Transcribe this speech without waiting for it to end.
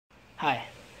Hi,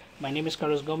 my name is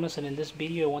Carlos Gomez, and in this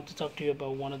video I want to talk to you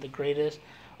about one of the greatest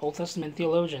Old Testament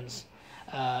theologians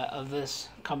of this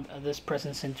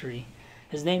present century.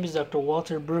 His name is Dr.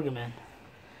 Walter Brueggemann.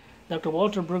 Dr.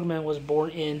 Walter Brueggemann was born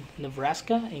in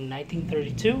Nebraska in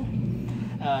 1932.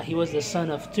 He was the son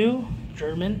of two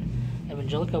German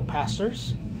evangelical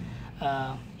pastors.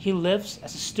 He lives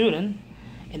as a student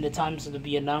in the times of the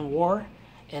Vietnam War,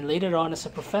 and later on as a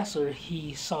professor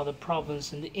he saw the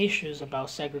problems and the issues about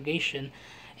segregation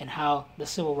and how the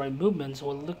civil rights movements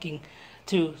were looking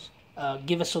to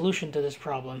give a solution to this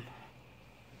problem.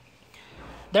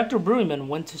 Dr. Brueggemann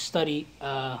went to study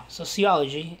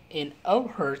sociology in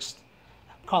Elmhurst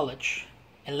College,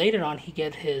 and later on he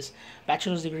got his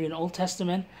bachelor's degree in Old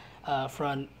Testament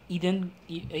from Eden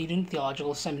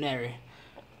Theological Seminary.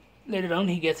 Later on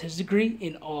he gets his degree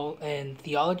in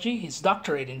theology, his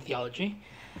doctorate in theology,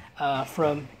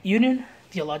 from Union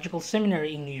Theological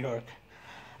Seminary in New York.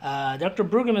 Dr.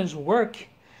 Brueggemann's work,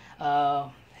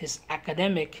 his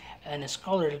academic and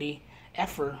scholarly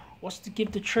effort, was to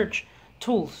give the church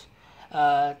tools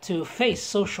to face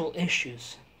social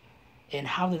issues and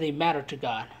how do they matter to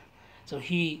God. So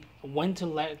he went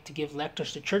to give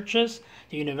lectures to churches,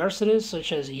 to universities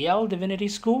such as Yale Divinity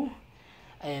School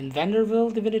and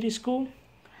Vanderbilt Divinity School.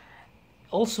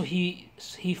 Also, he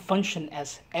functioned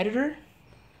as editor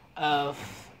of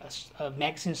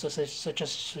magazines such as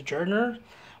Sojourner,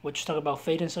 which talk about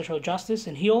faith and social justice,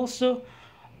 and he also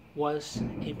was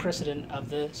a president of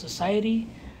the Society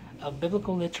of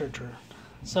Biblical Literature.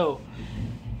 So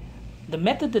the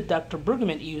method that Dr.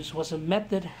 Brueggemann used was a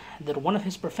method that one of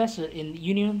his professors in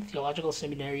Union Theological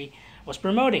Seminary was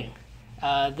promoting.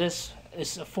 This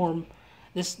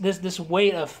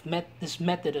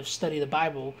method of study the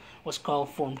Bible was called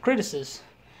form criticism,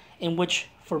 in which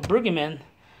for Brueggemann,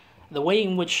 the way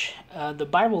in which the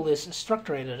Bible is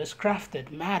structured, is crafted,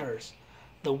 matters.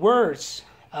 The words,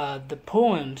 the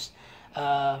poems,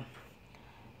 the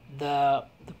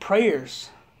prayers,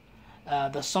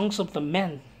 the songs of the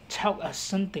men tell us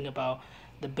something about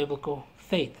the biblical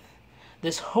faith.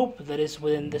 This hope that is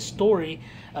within the story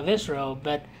of Israel,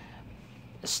 but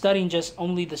studying just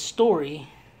only the story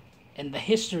and the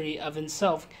history of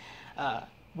itself,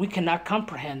 we cannot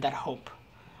comprehend that hope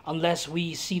unless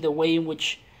we see the way in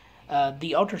which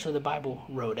the authors of the Bible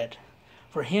wrote it.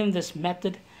 For him, this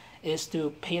method is to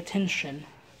pay attention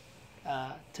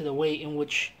to the way in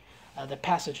which the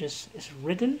passage is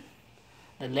written,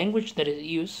 the language that is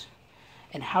used,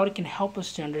 and how it can help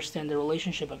us to understand the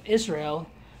relationship of Israel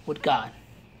with God.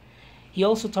 He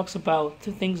also talks about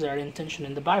two things that are in tension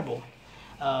in the Bible.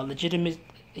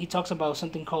 He talks about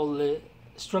something called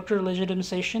structural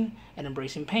legitimization and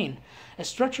embracing pain. A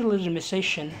structural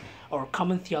legitimization, or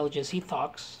common theology as he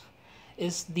talks,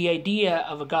 is the idea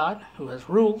of a God who has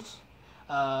rules,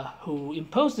 who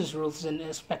imposes rules and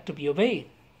expect to be obeyed.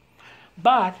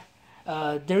 But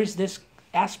there is this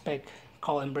aspect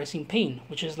called embracing pain,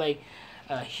 which is like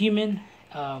a human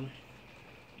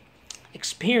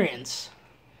experience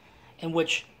in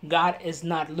which God is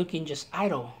not looking just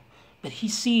idle, but he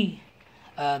sees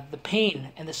the pain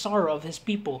and the sorrow of his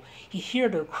people. He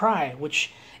hears their cry,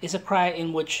 which is a cry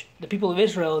in which the people of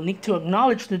Israel need to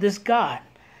acknowledge that this God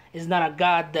is not a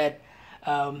God that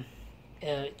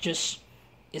just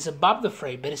is above the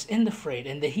fray, but is in the fray,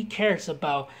 and that he cares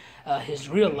about his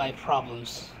real life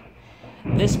problems.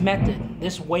 This method,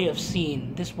 this way of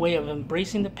seeing, this way of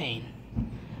embracing the pain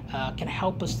can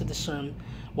help us to discern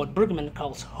what Brueggemann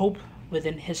calls hope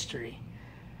within history.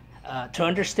 To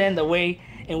understand the way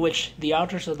in which the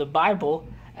authors of the Bible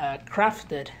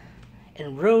crafted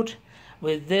and wrote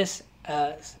with this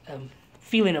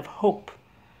feeling of hope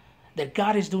that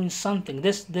God is doing something.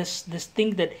 This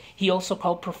thing that he also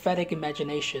called prophetic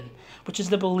imagination, which is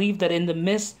the belief that in the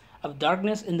midst of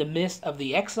darkness, in the midst of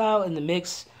the exile, in the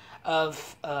midst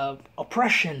of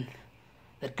oppression,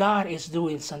 that God is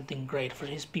doing something great for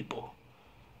his people.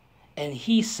 And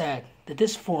he said that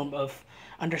this form of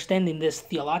understanding this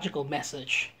theological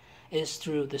message is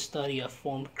through the study of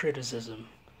form criticism.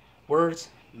 Words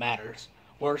matters.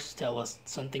 Words tell us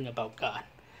something about God.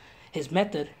 His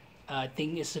method, I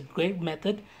think, is a great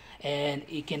method, and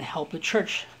it can help the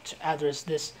church to address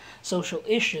these social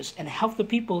issues and help the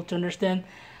people to understand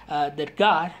that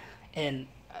God and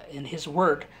in his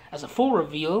word as a full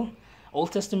reveal,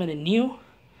 Old Testament and New,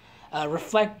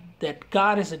 reflect that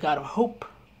God is a God of hope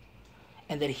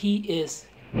and that he is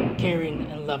caring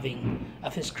and loving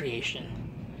of his creation.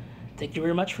 Thank you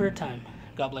very much for your time.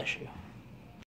 God bless you.